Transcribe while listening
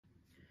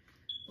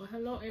Well,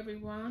 hello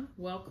everyone.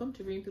 Welcome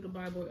to Reading Through the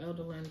Bible with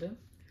Elder Linda.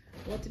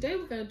 Well, today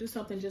we're going to do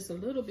something just a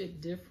little bit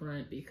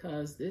different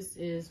because this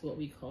is what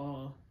we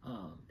call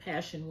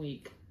Passion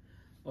Week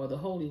or the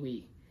Holy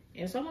Week.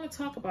 And so I want to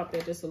talk about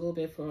that just a little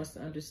bit for us to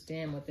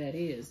understand what that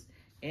is.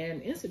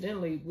 And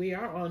incidentally, we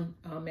are on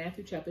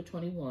Matthew chapter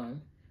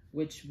 21,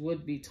 which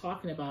would be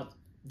talking about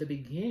the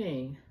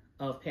beginning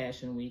of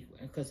Passion Week,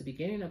 because the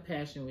beginning of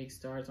Passion Week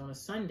starts on a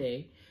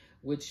Sunday,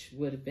 which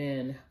would have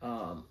been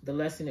the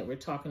lesson that we're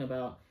talking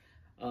about,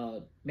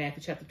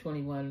 Matthew chapter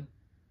 21,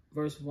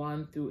 verse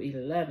 1 through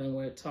 11,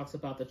 where it talks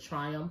about the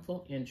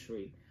triumphal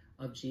entry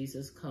of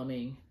Jesus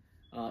coming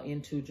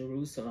into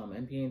Jerusalem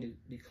and being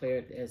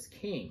declared as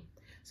king.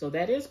 So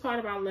that is part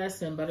of our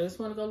lesson, but I just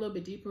want to go a little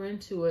bit deeper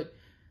into it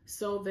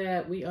so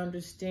that we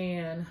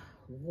understand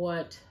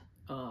what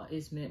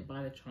is meant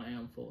by the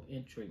triumphal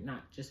entry,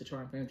 not just the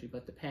triumphal entry,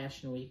 but the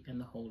Passion Week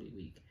and the Holy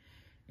Week.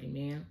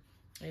 Amen.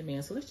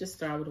 Amen. So let's just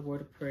start with a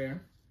word of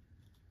prayer.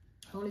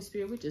 Holy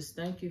Spirit, we just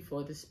thank you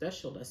for this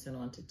special lesson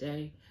on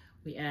today.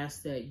 We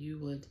ask that you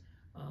would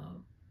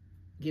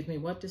give me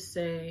what to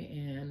say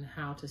and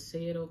how to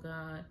say it, oh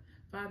God.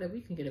 Father,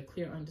 we can get a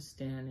clear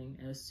understanding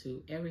as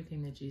to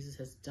everything that Jesus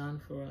has done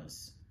for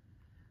us.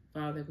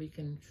 Father, we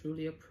can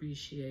truly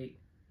appreciate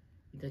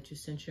that you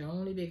sent your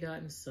only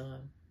begotten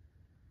Son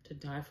to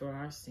die for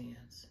our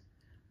sins.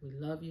 We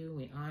love you,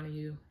 we honor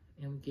you,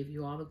 and we give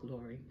you all the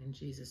glory. In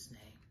Jesus'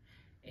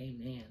 name,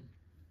 amen.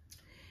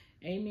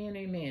 Amen,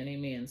 amen,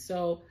 amen.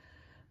 So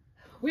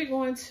we're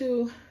going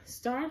to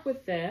start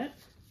with that.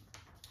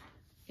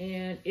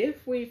 And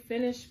if we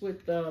finish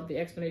with the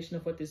explanation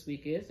of what this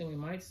week is, then we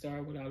might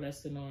start with our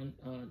lesson on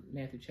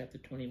Matthew chapter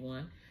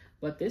 21.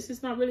 But this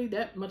is not really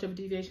that much of a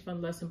deviation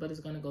from the lesson, but it's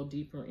going to go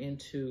deeper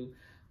into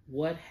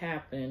what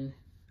happened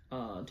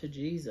to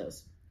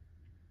Jesus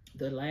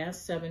the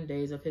last 7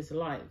 days of his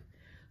life.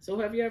 So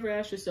have you ever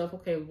asked yourself,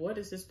 okay, what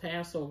is this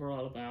Passover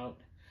all about?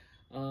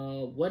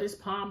 What is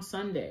Palm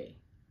Sunday?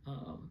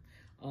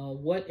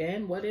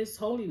 What is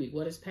Holy Week?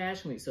 What is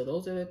Passion Week? So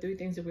those are the three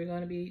things that we're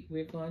going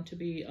to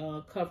be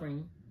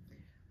covering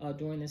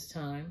during this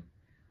time.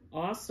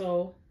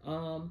 Also,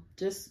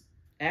 just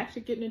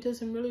actually getting into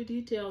some really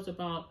details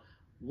about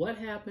what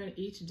happened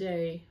each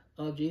day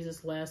of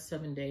Jesus' last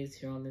 7 days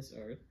here on this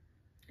earth.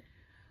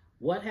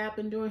 What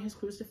happened during his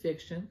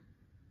crucifixion.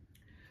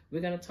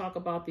 We're going to talk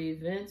about the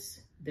events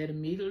that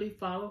immediately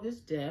followed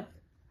his death.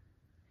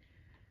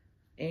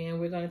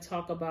 And we're going to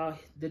talk about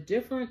the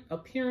different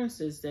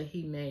appearances that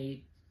he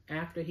made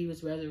after he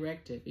was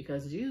resurrected,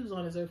 because Jesus was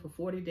on this earth for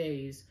 40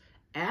 days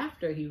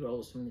after he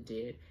rose from the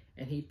dead,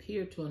 and he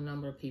appeared to a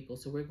number of people.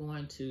 So we're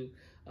going to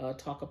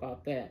talk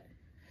about that.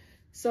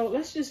 So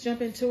let's just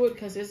jump into it,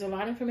 because there's a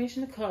lot of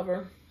information to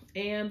cover,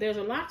 and there's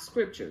a lot of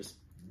scriptures.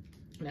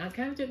 Now I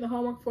kind of did the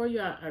homework for you.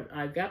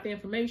 I got the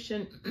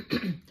information.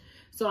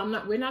 So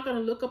we're not going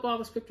to look up all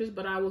the scriptures,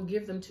 but I will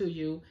give them to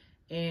you.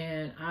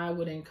 And I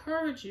would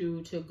encourage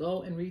you to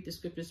go and read the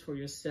scriptures for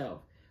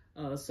yourself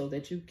so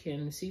that you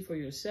can see for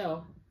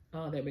yourself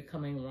that we're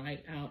coming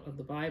right out of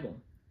the Bible.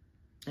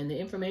 And the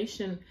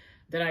information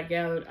that I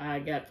gathered, I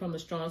got from the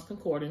Strong's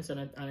Concordance,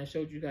 and I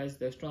showed you guys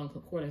the Strong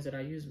Concordance that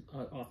I use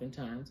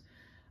oftentimes,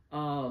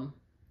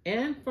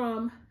 and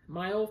from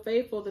my old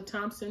faithful, the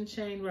Thompson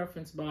Chain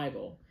Reference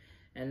Bible.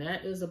 And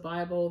that is a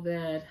Bible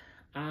that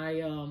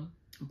I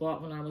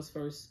bought when I was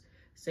first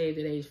saved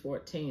at age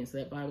 14. So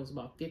that Bible is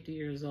about 50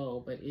 years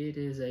old, but it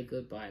is a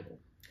good Bible.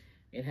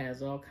 It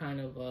has all kind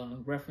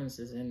of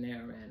references in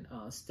there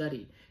and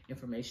study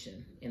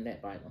information in that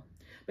Bible.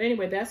 But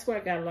anyway, that's where I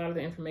got a lot of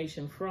the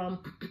information from.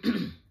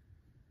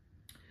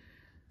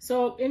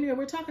 So anyway,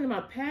 we're talking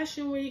about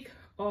Passion Week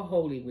or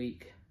Holy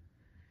Week.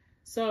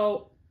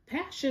 So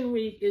Passion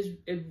Week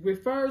it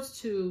refers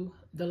to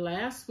the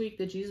last week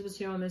that Jesus was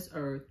here on this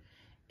earth,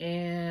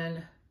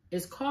 and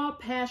it's called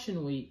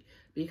Passion Week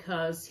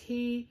because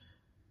he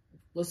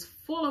was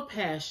full of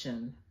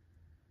passion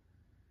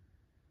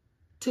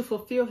to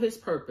fulfill his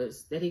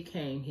purpose, that he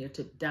came here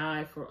to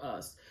die for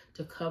us,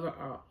 to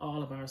cover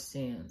all of our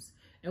sins.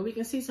 And we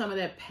can see some of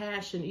that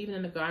passion even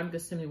in the Garden of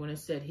Gethsemane when it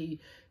said he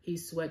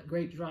sweat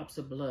great drops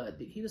of blood.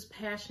 He was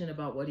passionate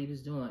about what he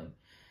was doing,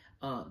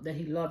 that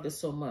he loved us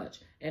so much.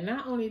 And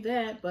not only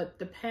that, but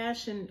the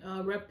Passion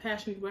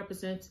Week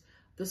represents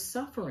the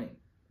suffering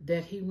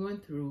that he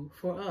went through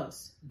for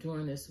us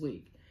during this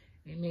week.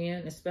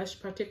 Amen.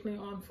 Especially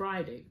particularly on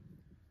Friday,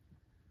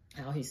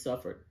 how he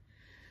suffered.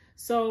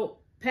 So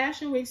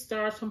Passion Week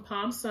starts from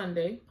Palm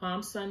Sunday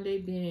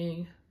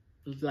being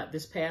like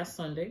this past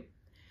Sunday,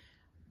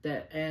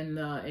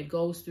 it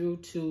goes through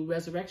to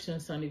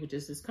Resurrection Sunday, which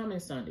is this coming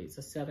Sunday. It's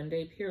a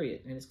 7-day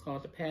period, and it's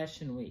called the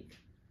Passion Week.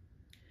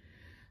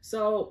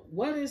 So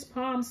what is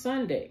Palm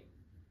Sunday?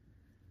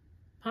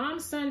 Palm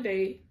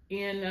Sunday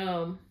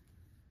in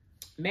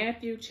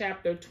Matthew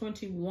chapter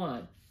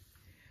 21,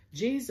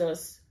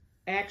 Jesus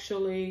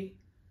actually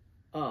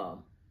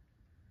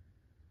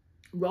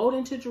rode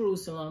into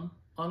Jerusalem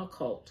on a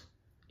colt.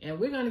 And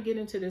we're going to get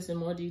into this in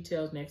more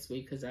details next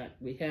week because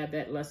we have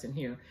that lesson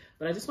here.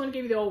 But I just want to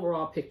give you the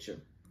overall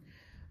picture.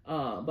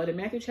 But in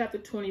Matthew chapter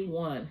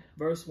 21,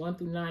 verse 1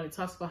 through 9, it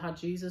talks about how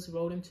Jesus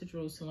rode into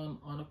Jerusalem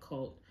on a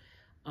colt.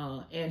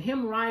 And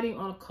him riding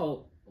on a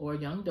colt, or a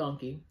young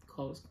donkey,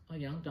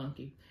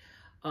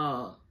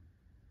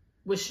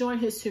 was showing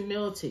his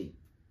humility.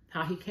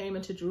 How he came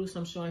into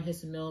Jerusalem showing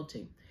his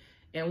humility.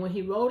 And when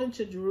he rode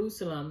into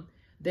Jerusalem,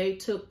 they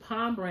took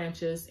palm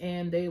branches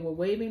and they were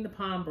waving the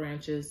palm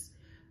branches,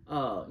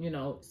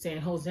 saying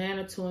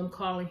Hosanna to him,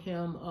 calling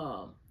him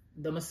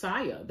the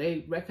Messiah.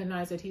 They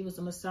recognized that he was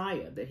the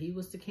Messiah, that he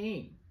was the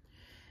king.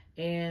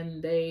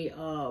 And they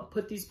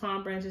put these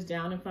palm branches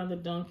down in front of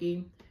the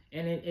donkey,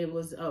 and it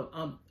was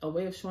a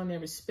way of showing their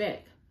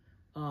respect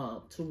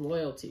to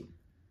royalty.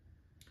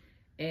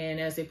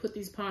 And as they put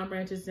these palm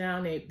branches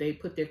down, they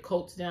put their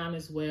coats down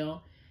as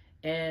well.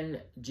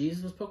 And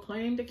Jesus was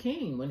proclaimed the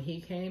king when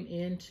he came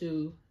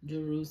into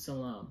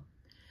Jerusalem.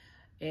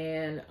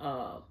 And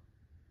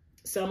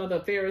some of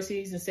the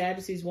Pharisees and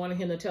Sadducees wanted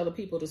him to tell the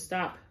people to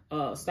stop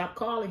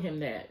calling him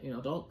that.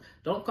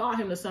 Don't call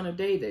him the son of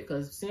David,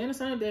 because saying the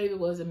son of David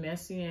was a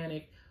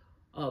messianic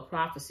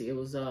prophecy. It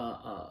was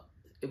a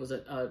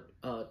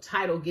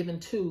title given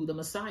to the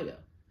Messiah,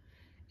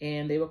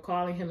 and they were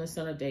calling him the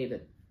son of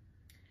David.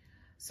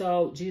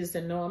 So Jesus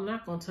said, no, I'm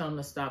not going to tell them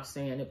to stop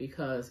saying it,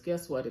 because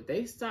guess what? If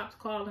they stop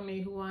calling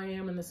me who I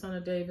am and the son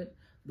of David,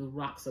 the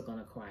rocks are going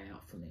to cry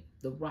out for me.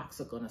 The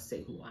rocks are going to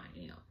say who I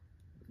am.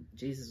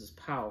 Jesus is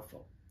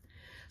powerful.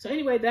 So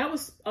anyway, that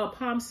was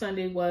Palm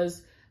Sunday,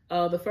 was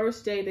the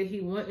first day that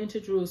he went into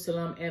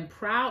Jerusalem and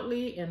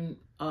proudly and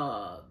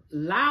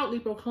loudly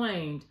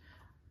proclaimed,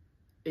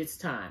 it's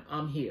time,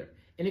 I'm here.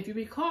 And if you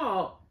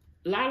recall,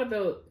 a lot of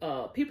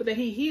the people that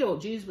he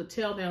healed, Jesus would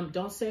tell them,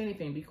 don't say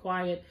anything, be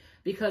quiet,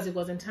 because it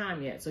wasn't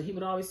time yet. So he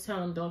would always tell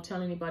them, don't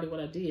tell anybody what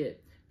I did,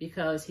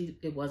 because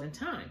it wasn't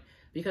time.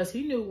 Because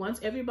he knew once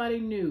everybody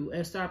knew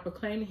and started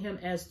proclaiming him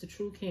as the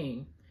true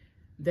king,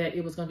 that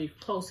it was going to be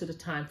close to the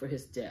time for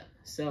his death.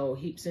 So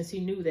since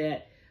he knew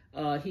that,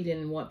 he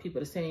didn't want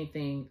people to say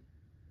anything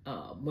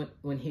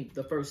when he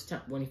first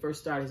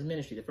started his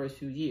ministry, the first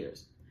few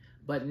years.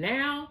 But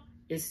now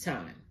it's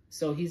time.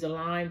 So he's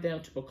aligned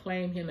them to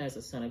proclaim him as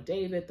the son of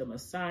David, the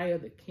Messiah,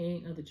 the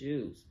King of the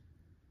Jews.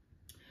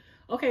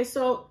 Okay,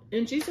 so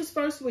in Jesus'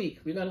 first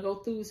week, we're going to go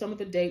through some of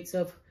the dates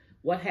of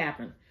what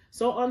happened.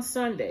 So on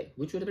Sunday,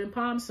 which would have been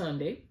Palm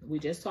Sunday, we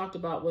just talked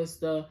about, was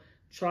the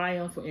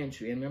triumphal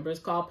entry. And remember, it's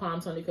called Palm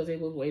Sunday because they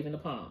were waving the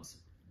palms.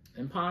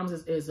 And palms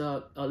is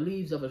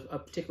leaves of a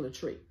particular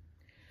tree.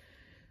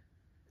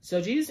 So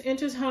Jesus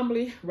enters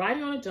humbly,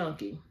 riding on a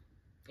donkey,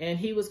 and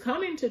he was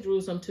coming to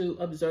Jerusalem to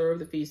observe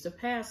the Feast of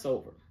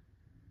Passover.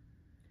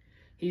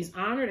 He's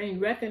honored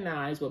and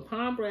recognized with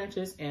palm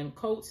branches and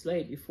coats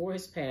laid before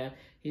his path.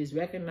 He's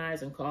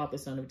recognized and called the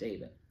Son of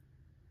David.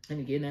 And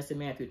again, that's in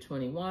Matthew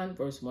 21,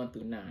 verse 1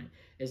 through 9.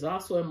 It's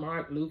also in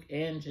Mark, Luke,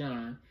 and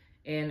John.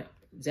 And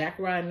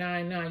Zechariah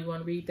 9:9, you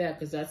want to read that,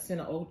 because that's in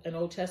an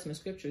Old Testament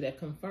scripture that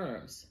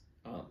confirms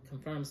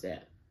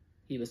that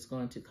he was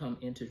going to come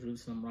into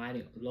Jerusalem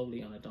riding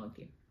lowly on a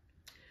donkey.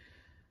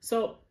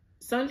 So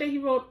Sunday, he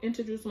rode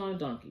into Jerusalem on a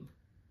donkey.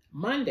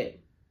 Monday,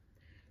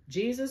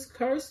 Jesus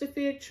cursed the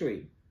fig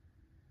tree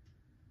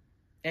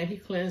and he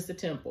cleansed the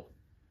temple.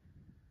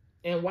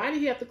 And why did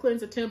he have to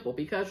cleanse the temple?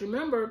 Because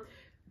remember,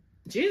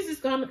 Jesus is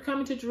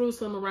coming to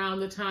Jerusalem around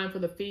the time for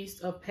the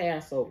Feast of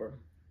Passover.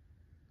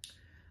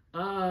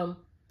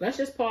 Let's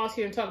just pause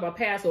here and talk about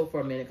Passover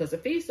for a minute, because the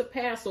Feast of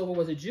Passover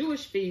was a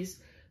Jewish feast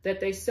that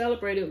they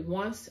celebrated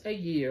once a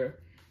year.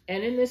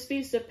 And in this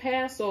Feast of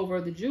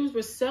Passover, the Jews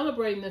were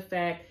celebrating the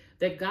fact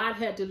that God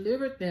had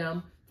delivered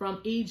them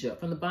from Egypt,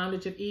 from the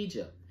bondage of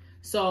Egypt.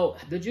 So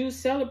the Jews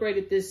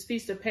celebrated this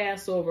Feast of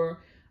Passover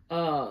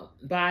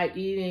by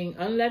eating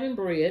unleavened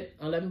bread.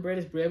 Unleavened bread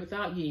is bread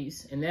without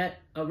yeast, and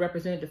that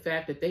represented the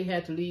fact that they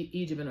had to leave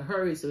Egypt in a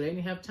hurry, so they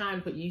didn't have time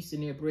to put yeast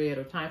in their bread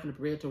or time for the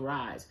bread to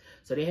rise.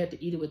 So they had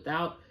to eat it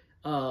without,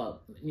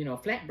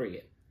 flat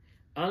bread.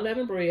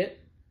 Unleavened bread.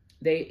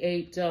 They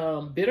ate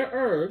bitter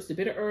herbs. The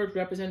bitter herbs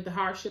represent the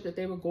hardship that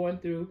they were going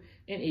through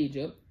in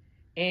Egypt,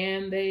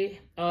 and they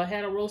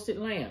had a roasted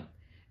lamb,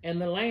 and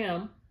the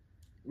lamb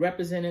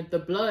represented the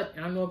blood.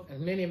 I know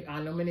many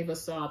of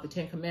us saw the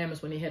Ten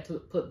Commandments when they had to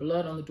put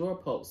blood on the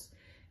doorposts.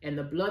 And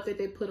the blood that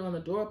they put on the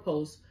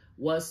doorposts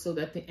was so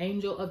that the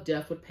angel of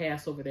death would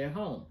pass over their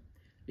home.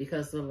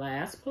 Because the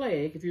last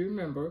plague, if you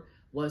remember,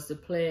 was the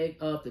plague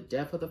of the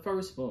death of the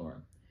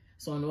firstborn.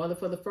 So in order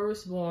for the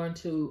firstborn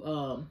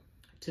to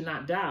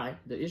not die,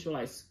 the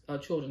Israelites'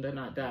 children did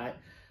not die,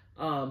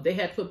 they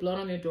had to put blood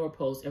on their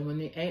doorposts. And when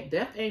the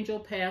death angel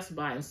passed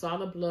by and saw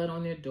the blood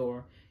on their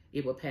door,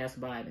 it would pass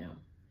by them.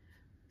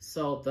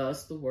 So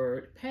thus the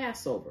word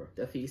Passover,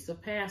 the Feast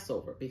of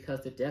Passover,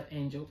 because the death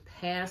angel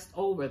passed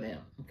over them,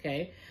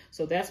 okay?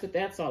 So that's what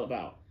that's all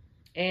about.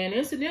 And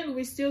incidentally,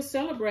 we still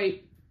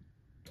celebrate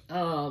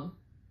the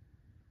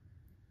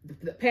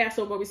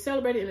Passover. We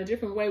celebrate it in a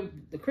different way.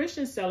 The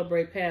Christians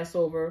celebrate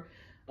Passover.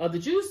 The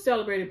Jews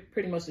celebrate it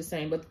pretty much the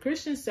same, but the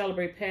Christians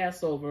celebrate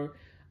Passover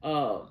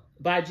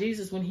by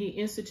Jesus when he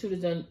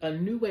instituted a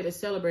new way to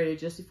celebrate it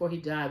just before he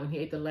died, when he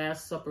ate the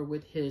Last Supper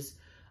with his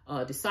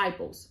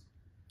disciples.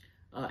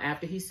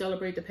 After he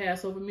celebrated the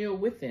Passover meal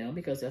with them,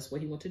 because that's what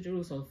he went to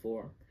Jerusalem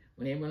for,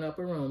 when they went up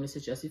a room, this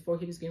is just before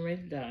he was getting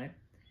ready to die.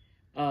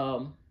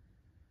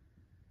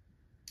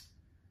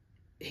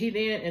 He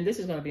then, and this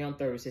is going to be on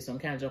Thursday, so I'm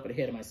kind of jumping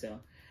ahead of myself.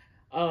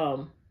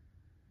 Let's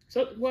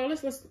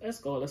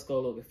go a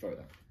little bit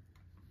further.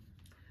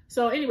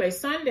 So anyway,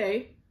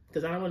 Sunday,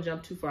 because I don't want to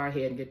jump too far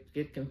ahead and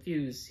get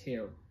confused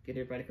here, get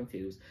everybody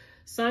confused.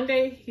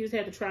 Sunday, he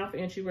had the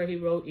triumphal entry where he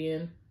rode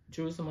in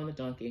Jerusalem on the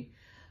donkey.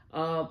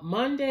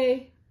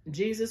 Monday,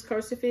 Jesus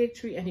cursed the fig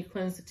tree and he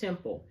cleansed the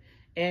temple.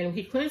 And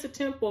he cleansed the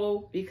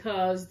temple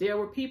because there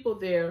were people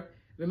there.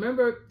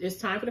 Remember, it's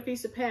time for the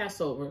Feast of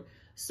Passover.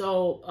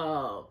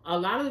 So a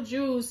lot of the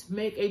Jews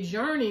make a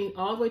journey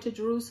all the way to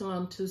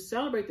Jerusalem to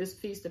celebrate this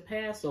Feast of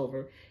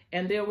Passover.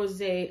 And there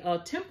was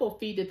a temple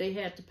fee that they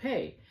had to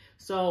pay.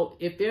 So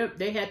if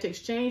they had to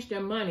exchange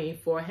their money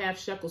for a half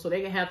shekel so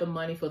they could have the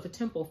money for the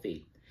temple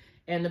fee.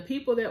 And the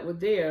people that were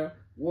there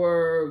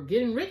were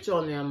getting rich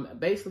on them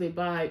basically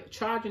by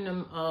charging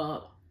them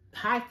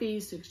high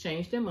fees to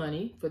exchange their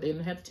money for them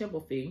to have the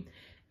temple fee.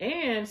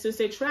 And since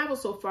they traveled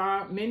so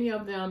far, many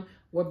of them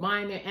were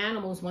buying their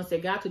animals once they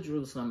got to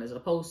Jerusalem, as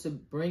opposed to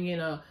bringing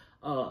a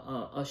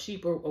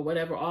sheep or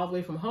whatever all the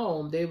way from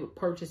home. They would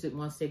purchase it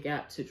once they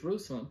got to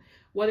Jerusalem.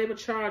 Well, they were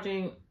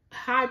charging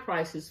high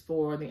prices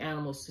for the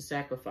animals to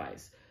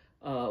sacrifice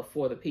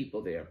for the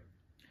people there.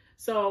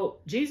 So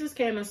Jesus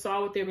came and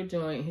saw what they were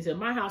doing. He said,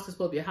 my house is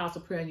supposed to be a house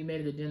of prayer, and you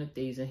made it a den of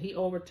thieves. And he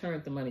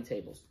overturned the money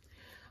tables.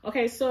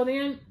 Okay, so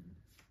then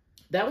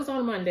that was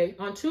on Monday.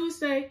 On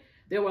Tuesday,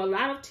 there were a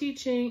lot of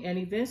teaching and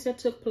events that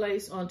took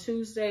place on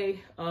Tuesday,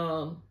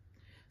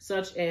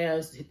 such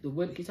as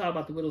he talked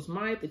about the widow's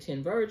mite, the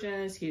 10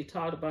 virgins. He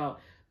talked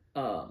about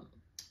a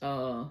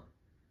lot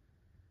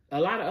of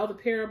other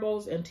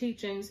parables and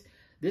teachings.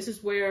 This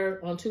is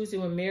where on Tuesday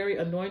when Mary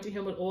anointed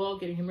him with oil,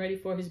 getting him ready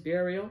for his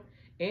burial.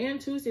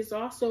 And Tuesday is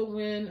also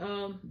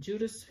when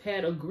Judas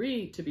had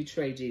agreed to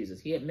betray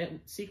Jesus. He had met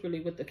secretly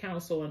with the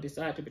council and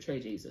decided to betray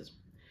Jesus.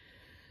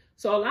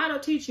 So a lot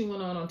of teaching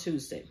went on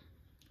Tuesday.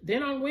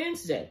 Then on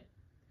Wednesday,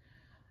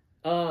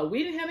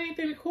 we didn't have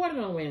anything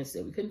recorded on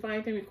Wednesday. We couldn't find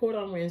anything recorded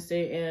on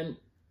Wednesday. And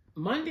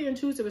Monday and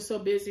Tuesday were so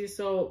busy,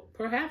 so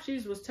perhaps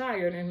Jesus was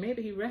tired and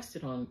maybe he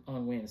rested on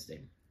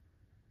Wednesday.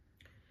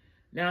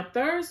 Now,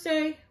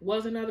 Thursday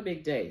was another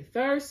big day.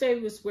 Thursday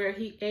was where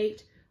he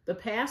ate the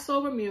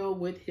Passover meal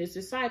with his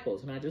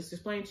disciples. And I just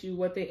explained to you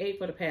what they ate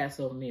for the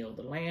Passover meal: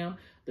 the lamb,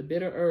 the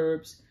bitter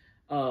herbs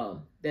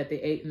that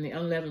they ate, and the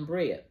unleavened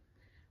bread.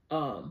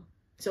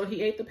 So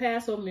he ate the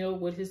Passover meal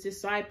with his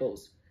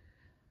disciples.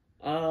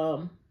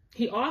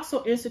 He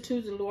also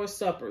instituted the Lord's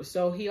Supper.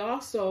 So he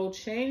also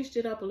changed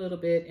it up a little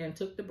bit and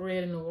took the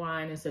bread and the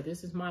wine and said,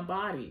 this is my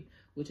body,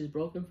 which is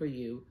broken for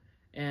you.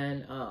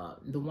 And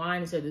the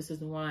wine, he said, this is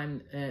the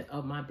wine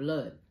of my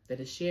blood that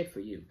is shed for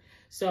you.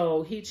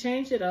 So he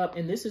changed it up,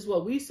 and this is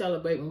what we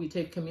celebrate when we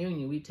take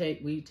communion. We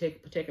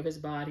partake of his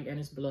body and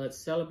his blood,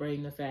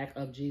 celebrating the fact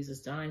of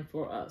Jesus dying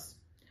for us.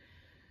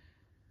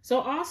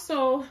 So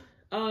also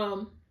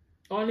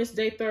on this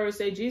day,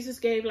 Thursday, Jesus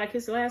gave like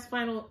his last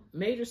final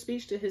major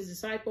speech to his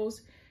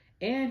disciples,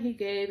 and he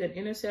gave an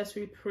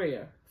intercessory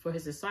prayer for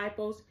his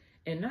disciples,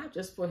 and not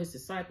just for his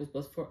disciples,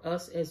 but for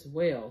us as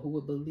well, who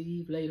will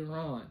believe later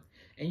on.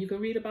 And you can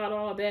read about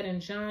all that in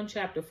John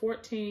chapter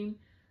 14,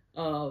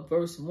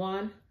 verse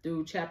 1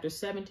 through chapter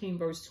 17,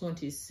 verse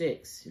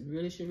 26. You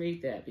really should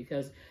read that,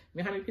 because I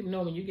mean, how many people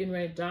know when you're getting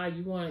ready to die,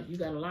 you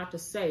got a lot to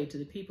say to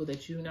the people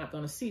that you're not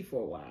going to see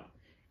for a while.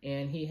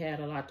 And he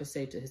had a lot to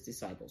say to his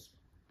disciples.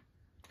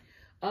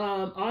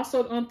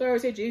 Also on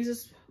Thursday,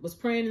 Jesus was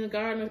praying in the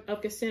Garden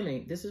of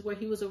Gethsemane. This is where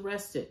he was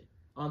arrested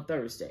on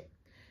Thursday.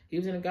 He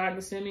was in the Garden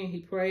of Gethsemane. He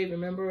prayed,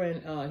 remember,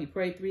 and he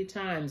prayed 3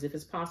 times, if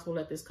it's possible,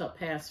 let this cup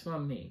pass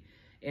from me.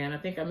 And I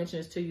think I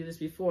mentioned this to you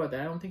before, that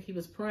I don't think he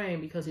was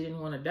praying because he didn't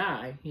want to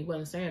die. He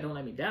wasn't saying, don't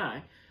let me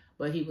die.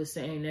 But he was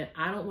saying that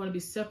I don't want to be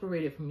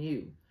separated from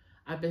you.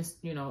 I've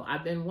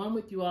been one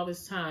with you all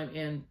this time.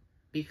 And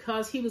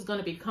because he was going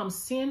to become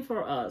sin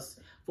for us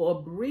for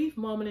a brief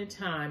moment in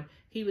time,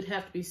 he would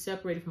have to be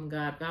separated from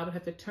God. God would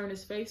have to turn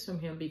his face from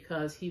him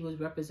because he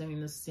was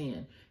representing the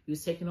sin. He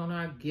was taking on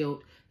our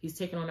guilt. He's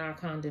taking on our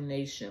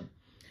condemnation.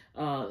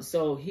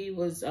 So he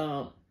was,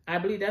 I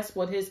believe that's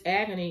what his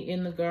agony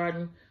in the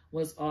garden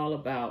was all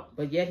about.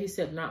 But yet he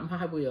said, not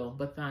my will,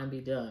 but thine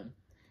be done.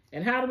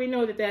 And how do we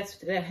know that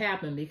that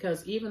happened?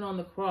 Because even on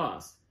the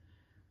cross,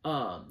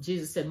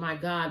 Jesus said, my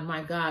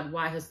God,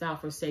 why hast thou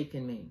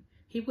forsaken me?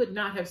 He would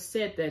not have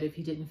said that if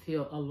he didn't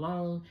feel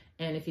alone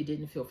and if he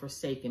didn't feel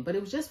forsaken. But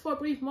it was just for a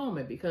brief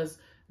moment, because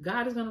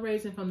God is going to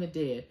raise him from the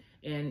dead,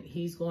 and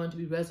he's going to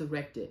be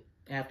resurrected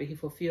after he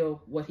fulfilled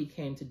what he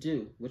came to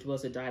do, which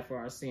was to die for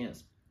our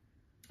sins,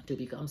 to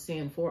become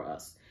sin for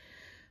us.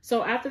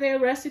 So after they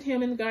arrested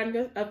him in the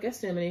Garden of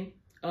Gethsemane,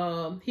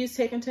 he's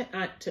taken to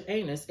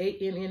Annas,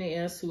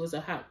 A-N-N-A-S, who was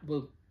a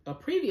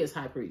previous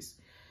high priest.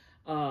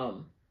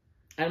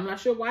 I'm not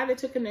sure why they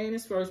took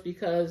Annas first,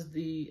 because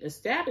the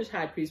established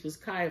high priest was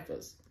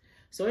Caiaphas.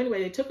 So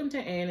anyway, they took him to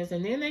Annas,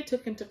 and then they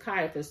took him to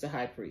Caiaphas, the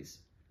high priest.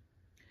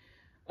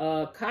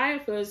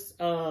 Caiaphas,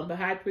 the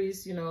high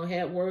priest,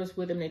 had words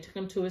with him. They took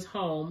him to his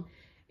home.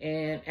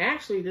 And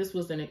actually, this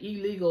was an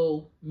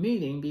illegal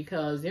meeting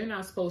because they're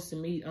not supposed to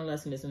meet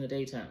unless it's in the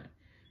daytime.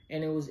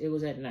 And it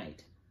was at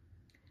night.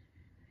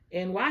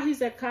 And while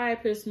he's at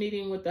Caiaphas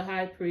meeting with the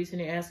high priest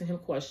and they're asking him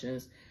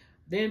questions,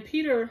 then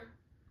Peter,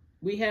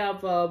 we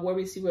have where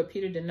we see where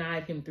Peter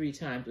denied him 3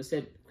 times. It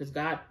said, because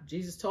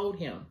Jesus told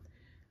him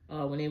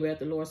when they were at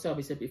the Lord's Supper,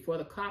 he said, before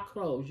the cock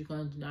crows, you're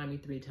going to deny me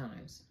 3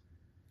 times.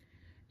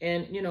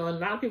 And, a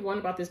lot of people wonder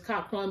about this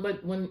cock crowing,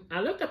 but when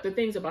I looked up the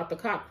things about the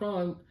cock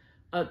crowing,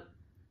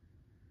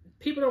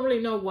 people don't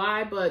really know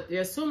why, but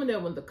they're assuming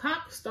that when the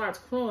cock starts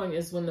crowing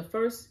is when the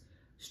first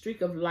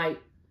streak of light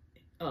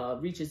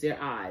reaches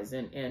their eyes,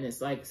 and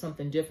it's like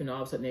something different.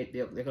 All of a sudden,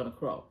 they're going to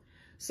crow.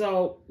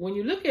 So when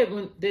you look at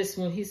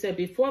when he said,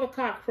 before the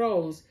cock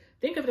crows,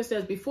 think of it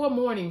as before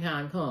morning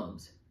time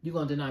comes, you're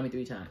going to deny me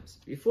 3 times.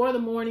 Before the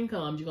morning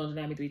comes, you're going to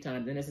deny me 3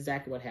 times. And that's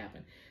exactly what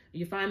happened.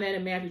 You find that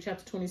in Matthew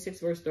chapter 26,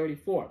 verse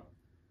 34.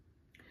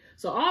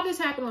 So all this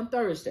happened on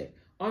Thursday.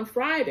 On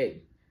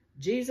Friday,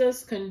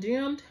 Jesus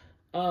condemned,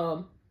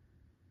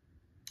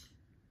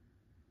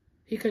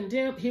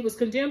 he was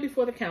condemned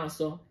before the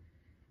council,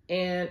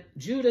 and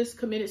Judas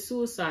committed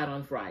suicide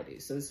on Friday.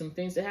 So there's some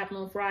things that happened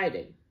on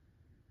Friday.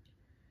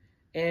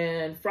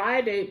 And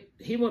Friday,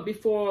 he went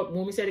before,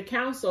 when we say the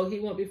council, he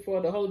went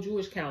before the whole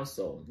Jewish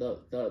council,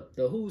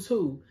 the who's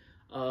who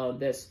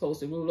that's supposed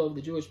to rule over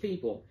the Jewish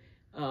people.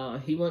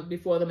 He went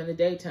before them in the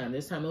daytime.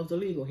 This time it was a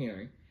legal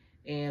hearing.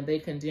 And they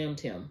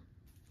condemned him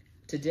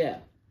to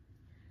death.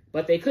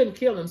 But they couldn't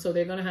kill him, so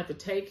they're going to have to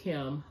take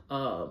him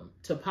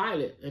to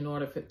Pilate in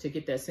order to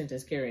get that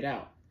sentence carried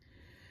out.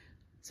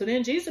 So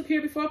then Jesus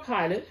appeared before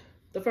Pilate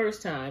the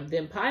first time.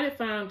 Then Pilate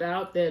found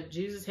out that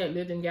Jesus had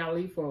lived in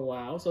Galilee for a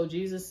while. So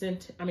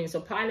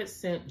Pilate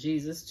sent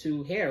Jesus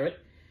to Herod.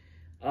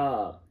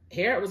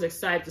 Herod was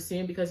excited to see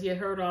him because he had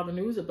heard all the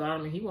news about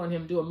him, and he wanted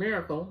him to do a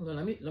miracle. Well,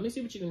 let me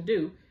see what you can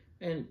do.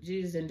 And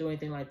Jesus didn't do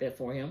anything like that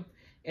for him.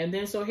 And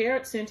then so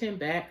Herod sent him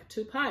back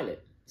to Pilate.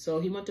 So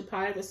he went to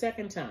Pilate the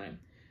second time.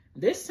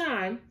 This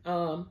time,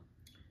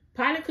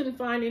 Pilate couldn't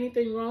find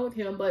anything wrong with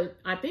him, but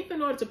I think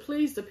in order to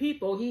please the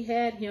people, he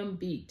had him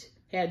beat,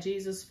 had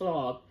Jesus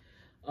flogged.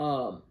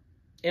 And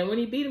when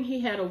he beat him, he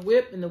had a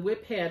whip, and the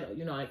whip had,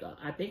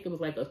 I think it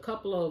was like a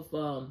couple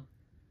of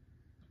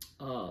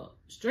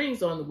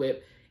strings on the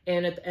whip.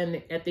 And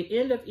at the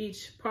end of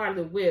each part of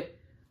the whip,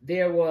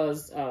 there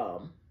was,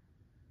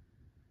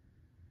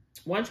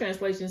 one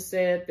translation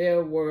said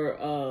there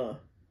were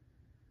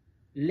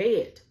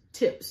lead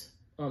tips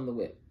on the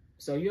whip.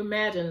 So you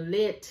imagine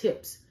lead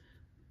tips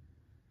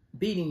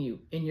beating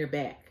you in your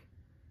back.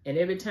 And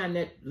every time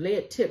that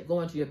lead tip go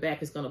into your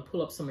back, it's going to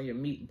pull up some of your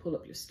meat and pull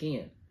up your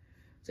skin.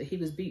 So he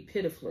was beat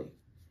pitifully.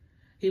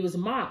 He was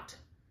mocked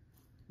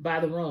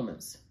by the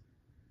Romans.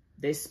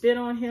 They spit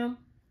on him.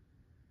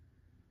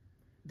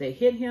 They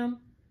hit him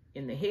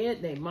in the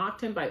head. They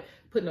mocked him by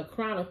putting a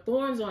crown of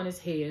thorns on his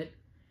head.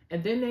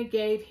 And then they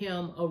gave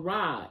him a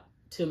rod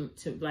to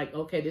like,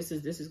 okay, this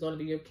is going to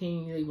be your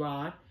kingly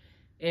rod.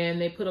 And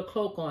they put a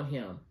cloak on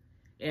him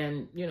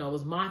and,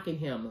 was mocking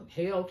him.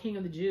 Hail, King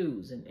of the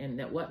Jews, and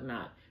that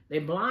whatnot. They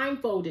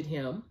blindfolded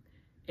him.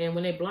 And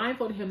when they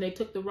blindfolded him, they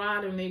took the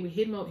rod and they would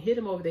hit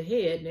him over the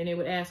head. And then they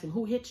would ask him,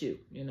 who hit you?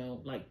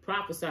 Like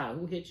prophesy,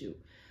 who hit you?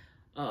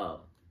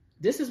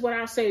 This is what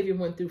our Savior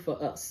went through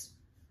for us.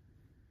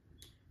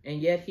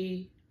 And yet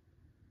he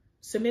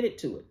submitted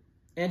to it.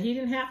 And he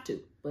didn't have to,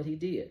 but he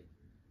did.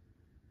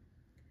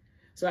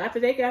 So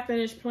after they got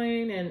finished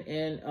playing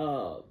and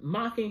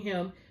mocking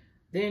him,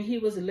 then he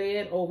was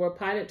led over.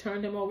 Pilate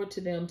turned him over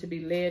to them to be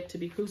led to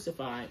be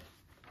crucified.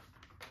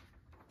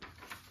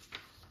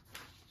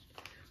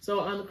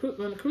 So on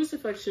the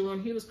crucifixion,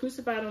 when he was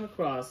crucified on the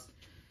cross,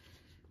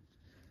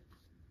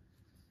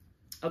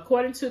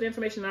 according to the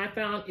information I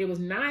found, it was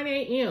 9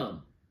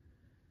 a.m.,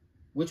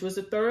 which was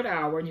the 3rd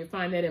hour. And you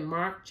find that in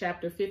Mark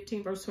chapter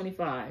 15, verse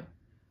 25.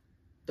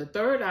 The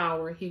 3rd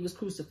hour, he was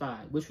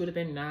crucified, which would have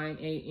been 9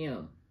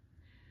 a.m.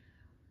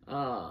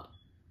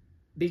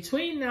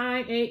 Between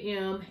 9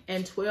 a.m.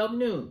 and 12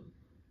 noon,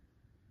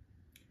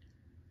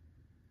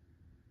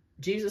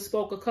 Jesus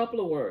spoke a couple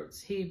of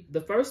words.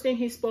 The first thing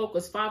he spoke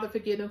was, Father,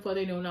 forgive them, for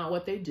they know not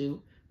what they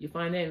do. You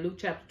find that in Luke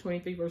chapter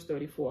 23, verse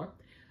 34.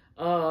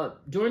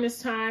 During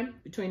this time,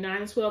 between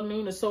 9 and 12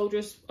 noon, the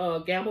soldiers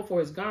gambled for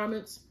his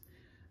garments.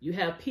 You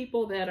have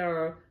people that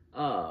are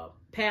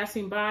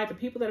passing by. The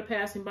people that are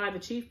passing by, the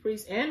chief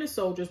priests and the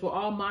soldiers, were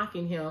all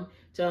mocking him,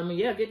 telling him,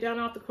 yeah, get down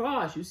off the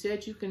cross. You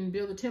said you can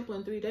build a temple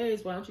in 3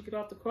 days. Why don't you get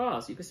off the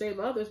cross? You can save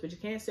others, but you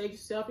can't save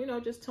yourself.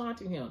 Just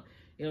taunting him.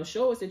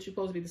 Show us that you're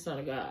supposed to be the Son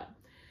of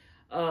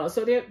God.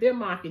 So they're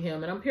mocking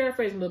him. And I'm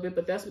paraphrasing a little bit,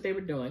 but that's what they were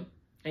doing.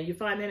 And you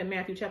find that in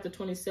Matthew chapter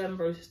 27,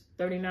 verse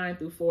 39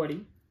 through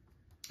 40.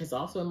 It's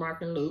also in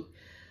Mark and Luke.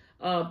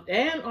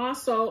 And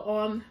also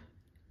on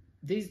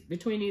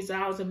between these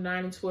hours of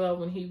 9 and 12,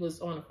 when he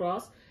was on the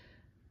cross,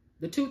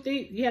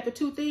 you had the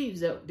two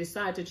thieves that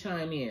decided to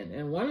chime in,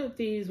 and one of the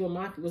thieves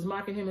was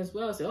mocking him as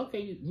well. Said,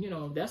 "Okay, you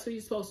know that's who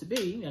you're supposed to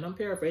be," and I'm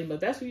paraphrasing, but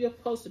that's who you're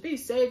supposed to be.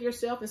 Save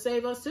yourself and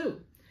save us too.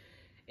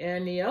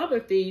 And the other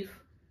thief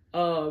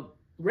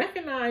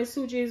recognized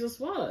who Jesus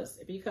was,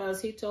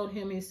 because he told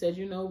him, he said,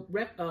 "You know,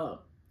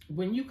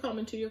 when you come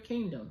into your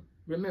kingdom,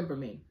 remember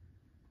me."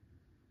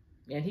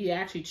 And he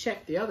actually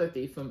checked the other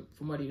thief from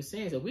what he was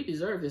saying. He said, "We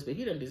deserve this, but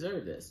he didn't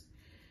deserve this."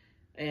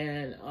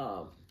 And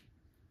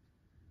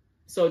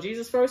so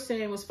Jesus' first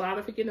saying was,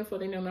 "Father, forgive them, for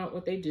they know not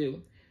what they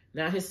do."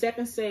 Now his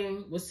second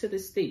saying was to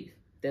this thief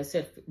that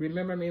said,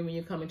 "Remember me when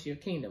you come into your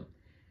kingdom."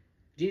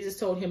 Jesus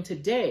told him,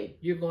 "Today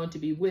you're going to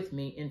be with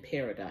me in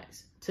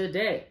paradise."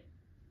 Today.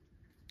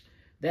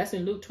 That's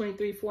in Luke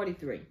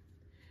 23:43.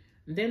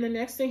 Then the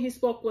next thing he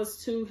spoke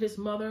was to his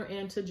mother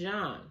and to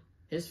John,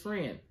 his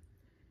friend,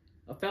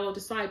 a fellow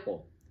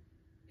disciple.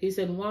 He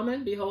said,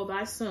 "Woman, behold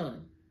thy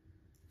son.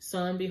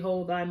 Son,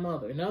 behold thy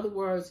mother." In other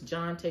words,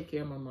 John, take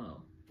care of my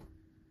mom.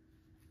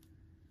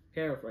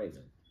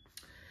 Paraphrasing.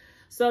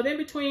 So then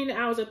between the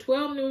hours of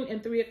 12 noon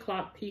and 3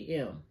 o'clock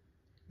p.m.,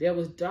 there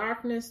was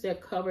darkness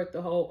that covered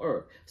the whole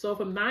earth. So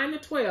from 9 to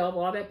 12,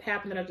 all that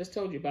happened that I just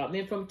told you about. And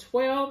then from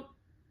 12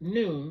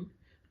 noon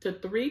to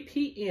 3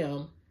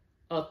 p.m.,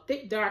 a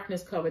thick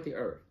darkness covered the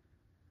earth.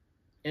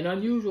 An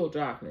unusual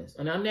darkness,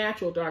 an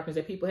unnatural darkness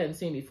that people hadn't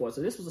seen before.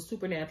 So this was a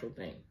supernatural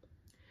thing.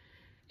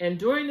 And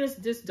during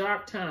this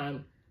dark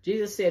time,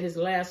 Jesus said his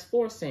last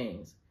four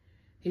sayings.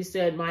 He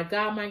said, my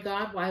God,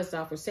 why hast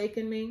thou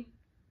forsaken me?"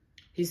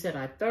 He said,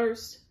 "I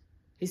thirst."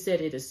 He said,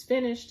 "It is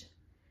finished."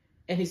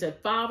 And he said,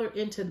 "Father,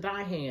 into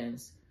thy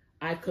hands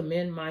I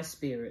commend my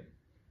spirit."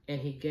 And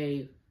he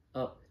gave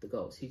up the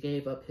ghost. He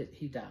gave up,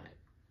 he died.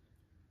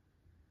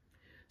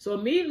 So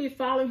immediately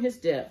following his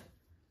death,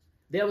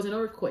 there was an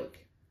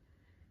earthquake.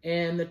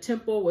 And the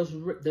temple was,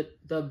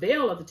 the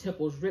veil of the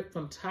temple was ripped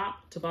from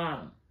top to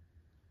bottom.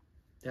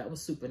 That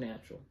was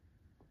supernatural.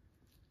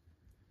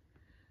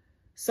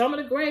 Some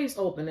of the graves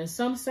opened, and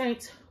some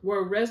saints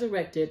were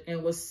resurrected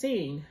and was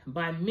seen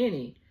by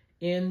many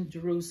in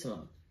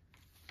Jerusalem.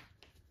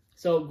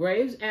 So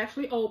graves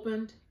actually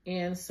opened,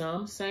 and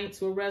some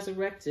saints were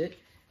resurrected,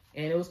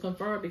 and it was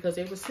confirmed because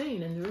they were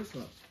seen in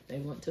Jerusalem. They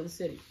went to the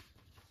city.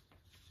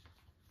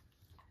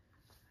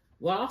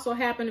 What also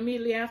happened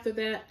immediately after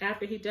that,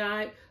 after he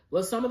died,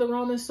 was some of the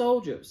Roman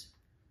soldiers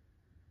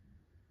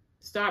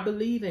start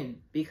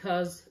believing,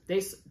 because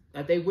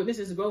they witnessed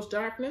this gross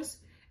darkness,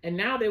 and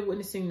now they're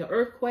witnessing the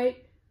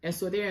earthquake, and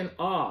so they're in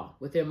awe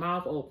with their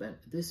mouth open.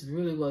 This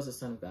really was the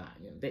Son of God.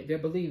 You know, they're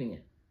believing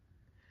it.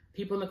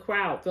 People in the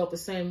crowd felt the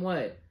same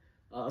way.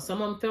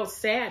 Some of them felt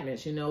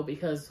sadness, you know,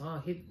 because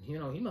he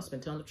must have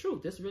been telling the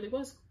truth. This really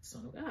was the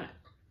Son of God.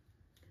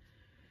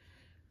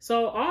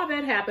 So all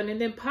that happened, and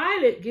then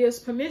Pilate gives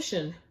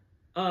permission,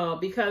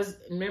 because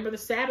remember the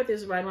Sabbath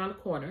is right around the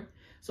corner.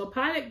 So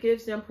Pilate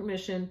gives them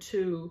permission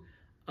to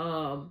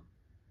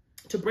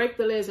break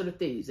the legs of the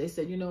thieves. They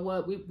said, "You know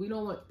what, we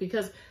don't want,"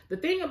 because the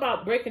thing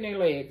about breaking their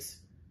legs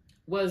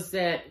was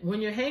that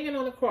when you're hanging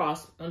on the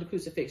cross, on the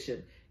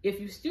crucifixion, if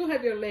you still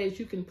have your legs,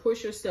 you can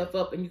push yourself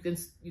up, and you can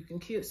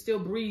still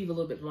breathe a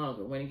little bit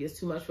longer. When it gets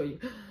too much for you,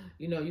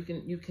 you know,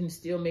 you can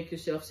still make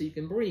yourself so you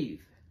can breathe,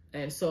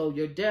 and so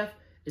your death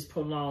is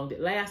prolonged. It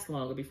lasts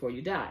longer before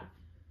you die.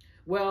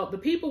 Well, the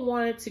people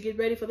wanted to get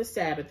ready for the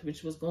Sabbath,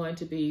 which was going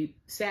to be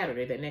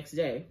Saturday, that next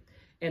day,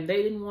 and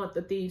they didn't want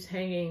the thieves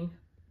hanging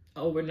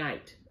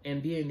overnight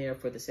and being there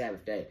for the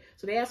Sabbath day.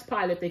 So they asked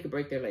Pilate if they could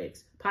break their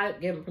legs.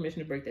 Pilate gave them permission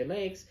to break their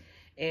legs,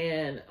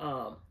 and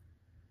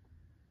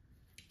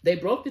they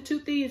broke the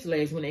two thieves'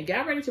 legs. When they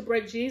got ready to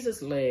break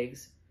Jesus'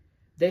 legs,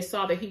 they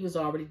saw that he was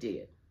already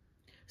dead.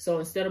 So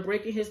instead of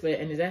breaking his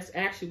leg, and that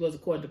actually was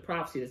according to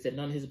prophecy that said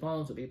none of his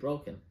bones would be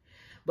broken.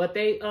 But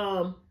they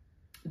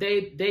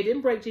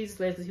didn't break Jesus'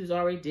 legs because he was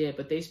already dead,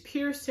 but they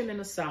pierced him in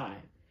the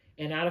side,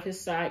 and out of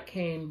his side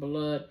came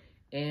blood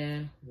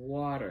and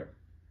water.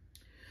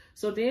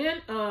 So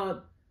then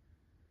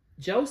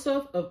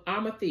Joseph of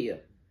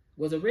Arimathea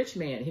was a rich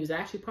man. He was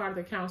actually part of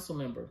the council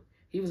member.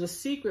 He was a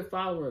secret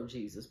follower of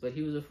Jesus, but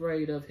he was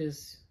afraid of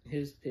his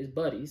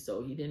buddies,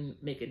 so he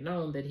didn't make it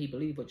known that he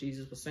believed what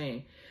Jesus was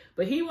saying.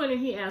 But he went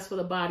and he asked for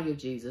the body of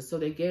Jesus. So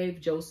they gave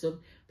Joseph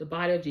the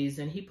body of Jesus,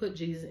 and he put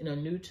Jesus in a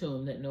new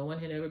tomb that no one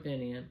had ever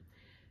been in,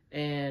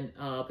 and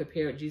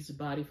prepared Jesus'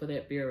 body for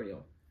that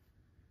burial.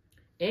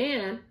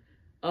 And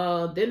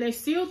then they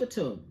sealed the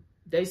tomb.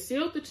 They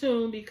sealed the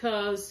tomb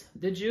because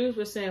the Jews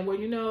were saying, well,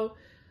 you know,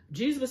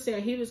 Jesus was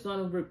saying he was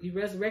going to be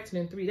resurrected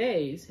in 3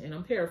 days, and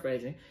I'm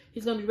paraphrasing.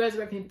 He's going to be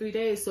resurrected in 3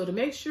 days. So to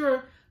make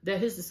sure that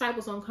his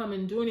disciples don't come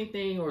and do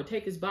anything or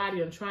take his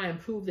body and try and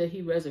prove that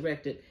he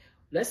resurrected,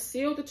 let's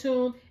seal the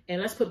tomb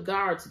and let's put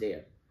guards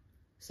there.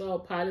 So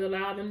Pilate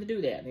allowed them to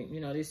do that.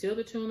 You know, they sealed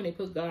the tomb and they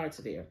put guards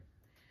there.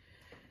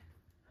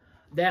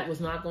 That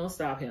was not going to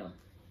stop him,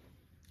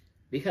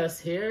 because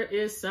here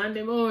is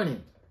Sunday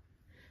morning.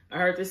 I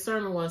heard this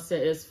sermon once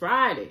said it's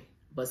Friday,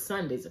 but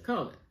Sundays are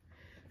coming.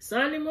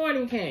 Sunday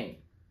morning came.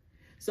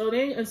 So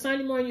then on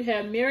Sunday morning, you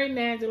have Mary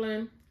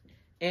Magdalene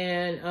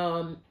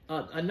and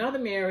another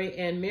Mary,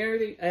 and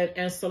Mary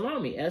and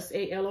Salome,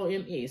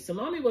 Salome.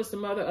 Salome was the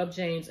mother of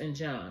James and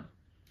John.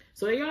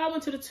 So they all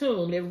went to the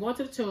tomb. They went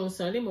to the tomb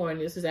Sunday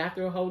morning. This is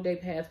after a whole day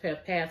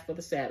passed for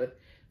the Sabbath,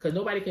 because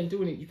nobody can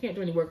do any. You can't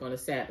do any work on the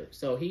Sabbath.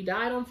 So he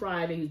died on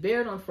Friday. He was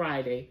buried on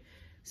Friday.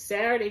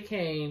 Saturday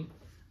came.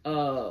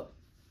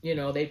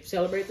 They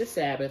celebrate the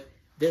Sabbath.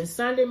 Then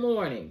Sunday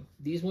morning,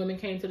 these women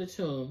came to the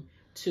tomb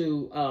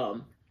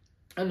to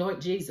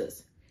anoint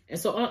Jesus. And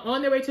so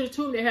on their way to the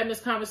tomb, they're having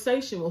this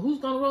conversation. Well, who's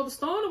going to roll the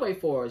stone away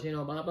for us?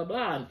 Blah, blah,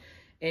 blah.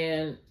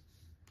 And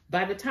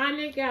by the time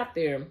they got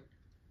there,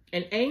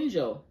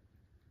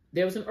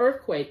 there was an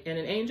earthquake, and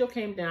an angel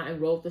came down and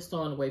rolled the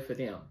stone away for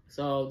them.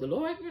 So the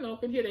Lord,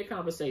 can hear their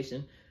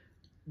conversation.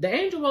 The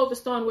angel rolled the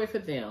stone away for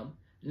them,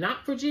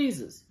 not for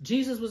Jesus.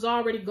 Jesus was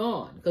already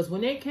gone. Because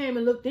when they came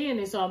and looked in,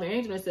 they saw the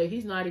angel and said,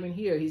 he's not even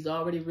here. He's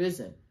already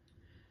risen.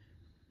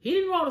 He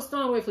didn't roll the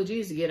stone away for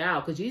Jesus to get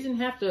out, because Jesus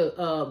didn't have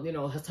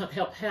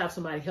to, have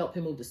somebody help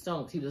him move the stone,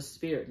 because he was a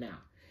spirit now.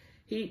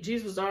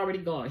 Jesus was already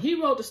gone. He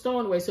rolled the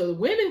stone away so the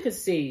women could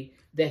see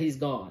that he's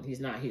gone. He's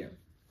not here.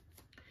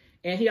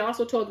 And he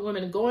also told the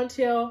women to go and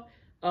tell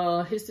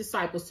his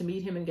disciples to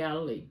meet him in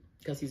Galilee,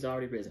 because he's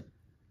already risen.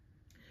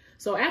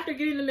 So after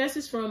getting the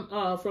message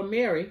from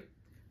Mary,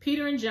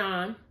 Peter and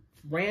John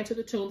ran to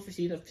the tomb to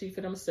see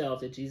for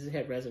themselves that Jesus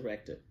had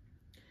resurrected.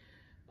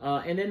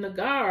 And then the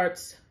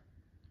guards,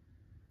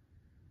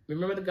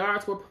 remember the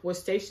guards were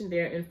stationed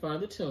there in front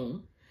of the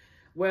tomb.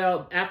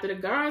 Well, after the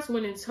guards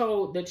went and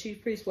told the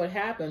chief priest what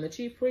happened, the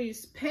chief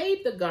priest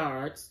paid the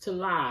guards to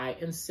lie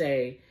and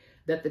say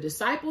that the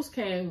disciples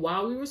came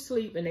while we were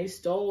asleep and they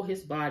stole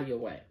his body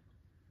away.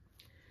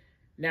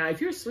 Now,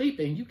 if you're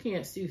sleeping, you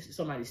can't see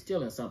somebody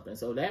stealing something.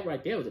 So that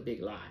right there was a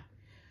big lie.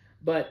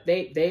 But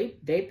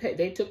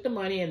they took the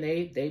money and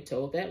they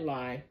told that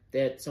lie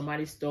that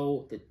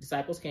the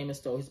disciples came and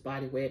stole his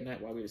body away at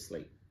night while we were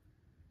asleep.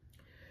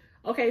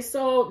 Okay,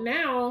 so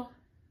now,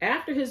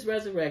 after his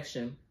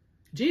resurrection,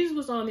 Jesus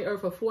was on the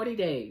earth for 40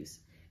 days,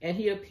 and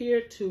he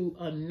appeared to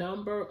a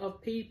number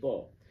of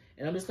people.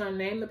 And I'm just going to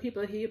name the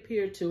people he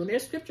appeared to. And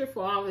there's scripture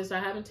for all of this. I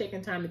haven't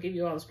taken time to give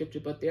you all the scripture,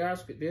 but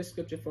there's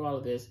scripture for all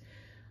of this.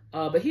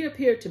 But he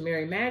appeared to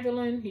Mary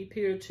Magdalene. He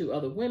appeared to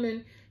other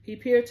women. He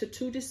appeared to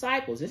 2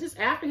 disciples. This is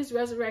after his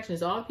resurrection.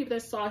 It's all the people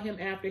that saw him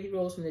after he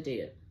rose from the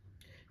dead.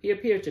 He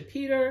appeared to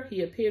Peter.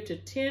 He appeared to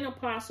 10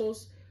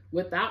 apostles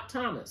without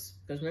Thomas.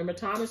 Because remember,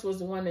 Thomas was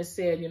the one that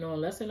said,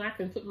 unless I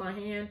can put my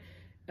hand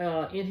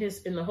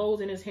in the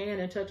holes in his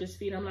hand and touch his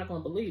feet, I'm not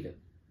going to believe it.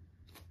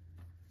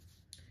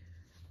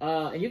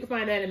 And you can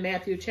find that in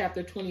Matthew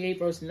chapter 28,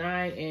 verse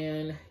 9,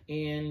 and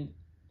in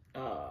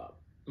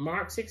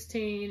Mark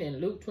 16 and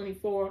Luke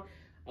 24.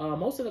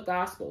 Most of the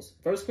Gospels.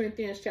 1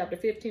 Corinthians chapter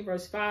 15,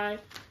 verse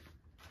 5.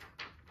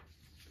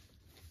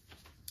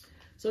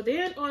 So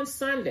then on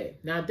Sunday,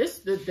 now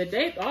the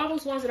day, all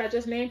those ones that I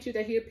just named you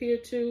that he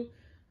appeared to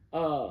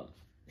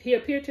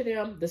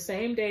them the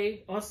same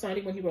day on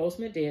Sunday when he rose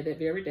from the dead, that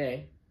very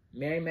day.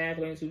 Mary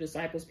Magdalene, 2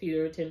 disciples,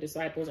 Peter, 10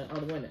 disciples, and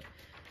other women.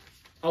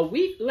 A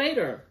week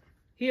later,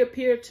 he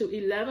appeared to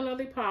 11 of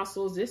the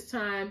apostles, this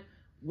time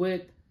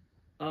with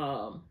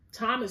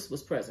Thomas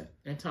was present,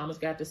 and Thomas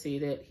got to see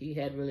that he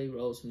had really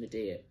rose from the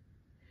dead.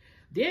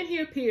 Then he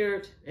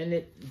appeared, and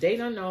the date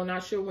unknown,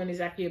 not sure when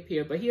exactly he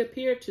appeared, but he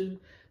appeared to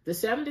the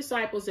 7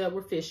 disciples that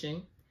were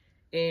fishing,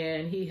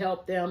 and he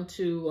helped them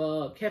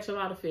to catch a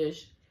lot of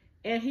fish,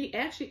 and he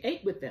actually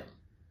ate with them.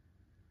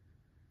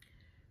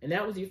 And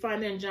that was, you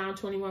find that in John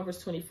 21,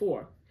 verse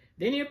 24.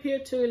 Then he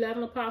appeared to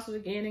 11 apostles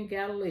again in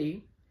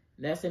Galilee.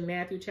 That's in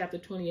Matthew chapter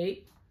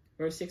 28,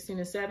 verse 16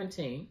 and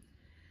 17.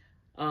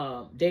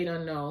 Date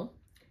unknown.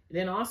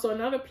 Then also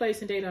another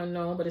place in date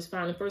unknown, but it's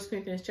found in 1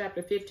 Corinthians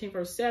chapter 15,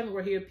 verse 7,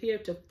 where he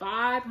appeared to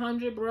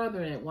 500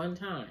 brethren at one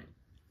time.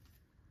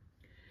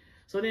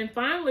 So then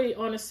finally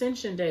on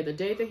Ascension Day, the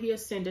day that he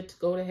ascended to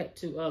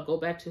go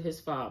back to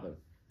his Father,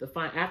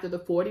 after the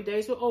 40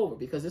 days were over,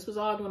 because this was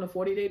all during a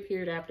 40-day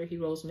period after he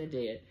rose from the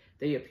dead,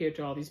 that he appeared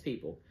to all these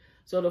people.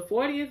 So the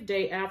 40th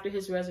day after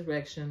his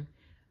resurrection,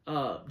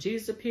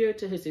 Jesus appeared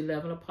to his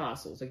 11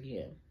 apostles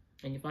again.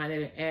 And you find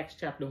that in Acts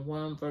chapter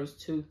 1, verse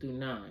 2 through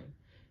 9.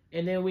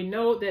 And then we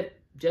know that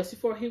just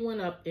before he went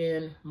up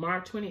in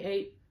Mark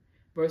 28,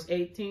 verse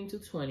 18 to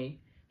 20,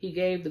 he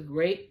gave the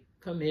Great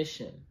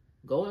Commission.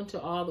 Go into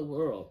all the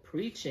world,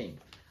 preaching,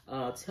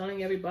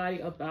 telling everybody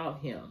about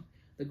him.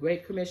 The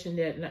Great Commission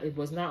that it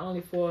was not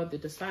only for the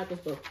disciples,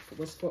 but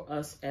was for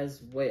us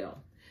as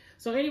well.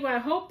 So anyway, I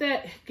hope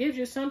that gives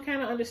you some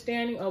kind of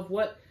understanding of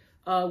what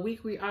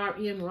week we are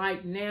in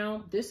right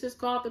now. This is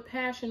called the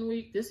Passion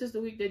Week. This is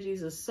the week that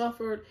Jesus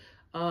suffered.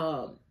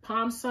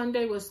 Palm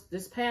Sunday was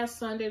this past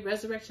Sunday.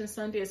 Resurrection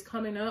Sunday is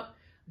coming up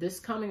this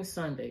coming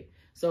Sunday.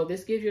 So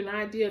this gives you an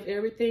idea of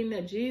everything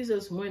that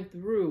Jesus went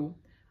through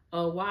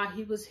while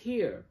he was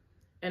here.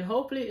 And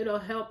hopefully it'll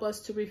help us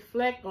to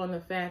reflect on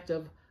the fact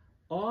of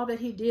all that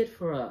he did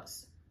for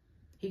us.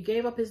 He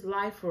gave up his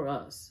life for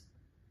us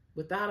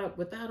without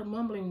a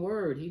mumbling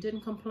word. He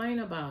didn't complain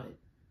about it.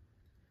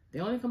 The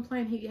only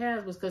complaint he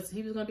has was because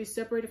he was going to be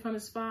separated from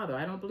his father.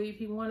 I don't believe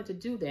he wanted to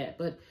do that,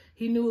 but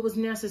he knew it was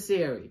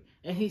necessary.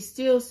 And he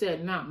still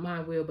said, not my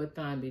will, but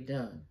thine be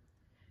done.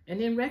 And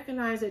then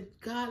recognize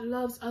that God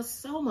loves us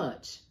so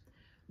much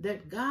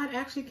that God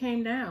actually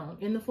came down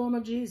in the form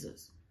of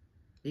Jesus.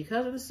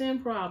 Because of the sin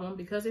problem,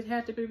 because it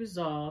had to be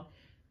resolved,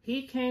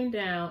 he came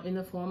down in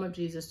the form of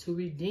Jesus to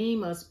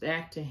redeem us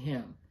back to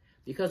him.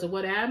 Because of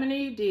what Adam and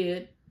Eve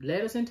did,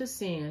 led us into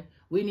sin,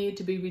 we need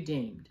to be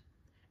redeemed.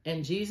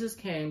 And Jesus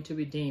came to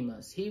redeem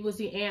us. He was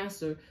the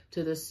answer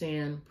to the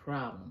sin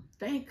problem.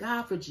 Thank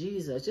God for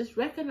Jesus. Just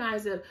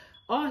recognize that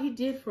all he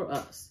did for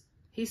us.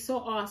 He's so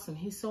awesome.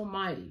 He's so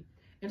mighty.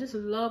 And just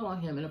love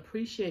on him and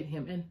appreciate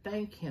him and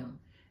thank him.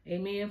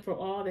 Amen. For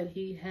all that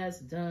he has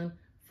done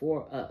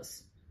for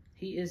us.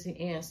 He is the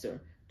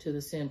answer to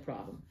the sin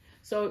problem.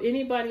 So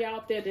anybody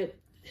out there that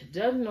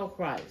doesn't know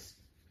Christ,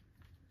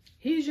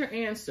 he's your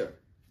answer.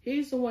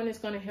 He's the one that's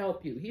going to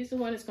help you. He's the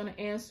one that's going to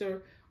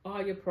answer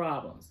all your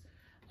problems.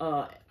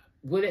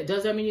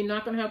 Does that mean you're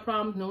not going to have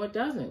problems? No, it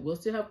doesn't. We'll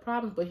still have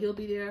problems, but he'll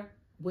be there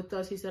with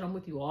us. He said, I'm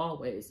with you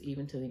always,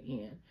 even to the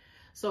end.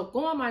 So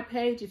go on my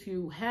page if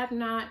you have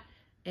not.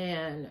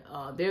 And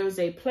there's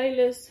a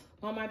playlist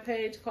on my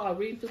page called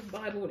Reading Through the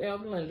Bible with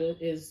Elder Linda,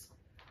 is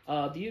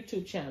the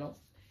YouTube channel.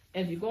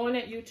 And if you go on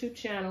that YouTube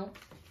channel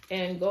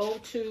and go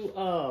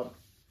to,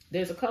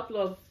 there's a couple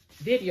of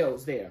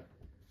videos there.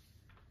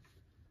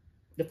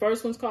 The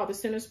first one's called The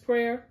Sinner's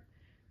Prayer.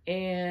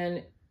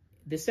 And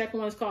the second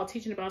one is called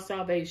Teaching About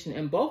Salvation.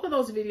 And both of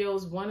those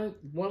videos, one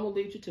will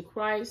lead you to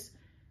Christ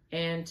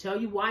and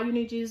tell you why you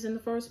need Jesus in the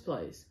first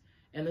place.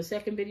 And the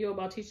second video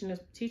about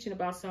teaching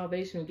about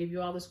salvation will give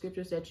you all the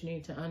scriptures that you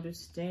need to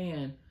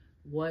understand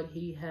what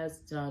he has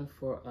done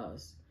for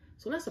us.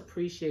 So let's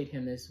appreciate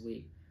him this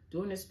week.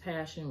 During this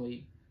Passion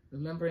Week,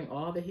 remembering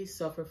all that he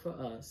suffered for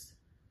us.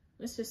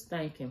 Let's just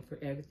thank him for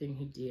everything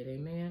he did.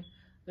 Amen.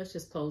 Let's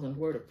just close in a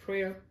word of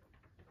prayer.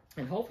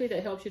 And hopefully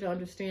that helps you to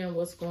understand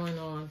what's going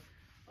on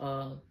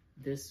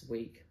this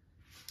week.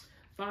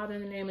 Father,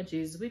 in the name of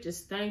Jesus, we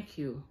just thank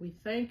you. We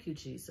thank you,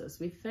 Jesus.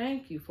 We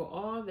thank you for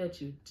all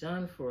that you've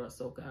done for us,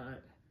 oh God.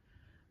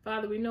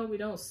 Father, we know we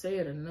don't say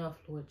it enough,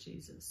 Lord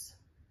Jesus.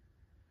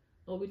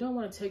 Lord, we don't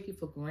want to take you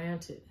for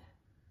granted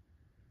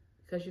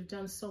because you've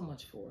done so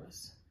much for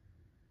us.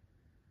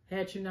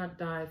 Had you not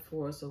died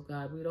for us, oh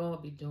God, we'd all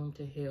be doomed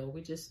to hell.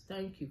 We just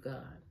thank you,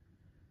 God.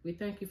 We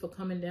thank you for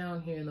coming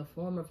down here in the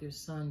form of your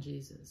Son,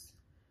 Jesus,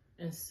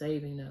 and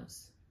saving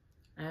us.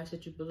 I ask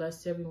that you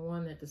bless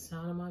everyone at the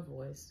sound of my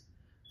voice.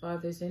 Father,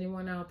 if there's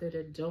anyone out there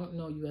that don't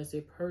know you as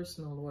their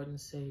personal Lord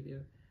and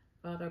Savior,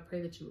 Father, I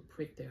pray that you would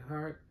prick their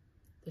heart,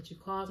 that you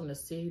cause them to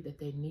see that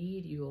they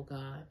need you, oh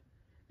God,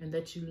 and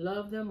that you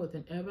love them with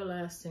an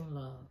everlasting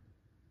love,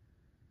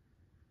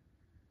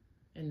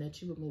 and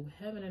that you would move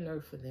heaven and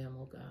earth for them,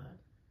 oh God.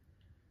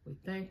 We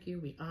thank you,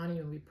 we honor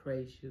you, and we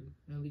praise you,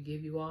 and we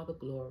give you all the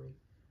glory.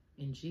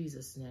 In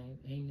Jesus' name,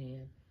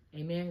 amen.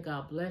 Amen.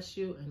 God bless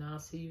you, and I'll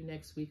see you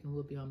next week, and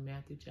we'll be on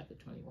Matthew chapter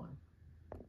 21.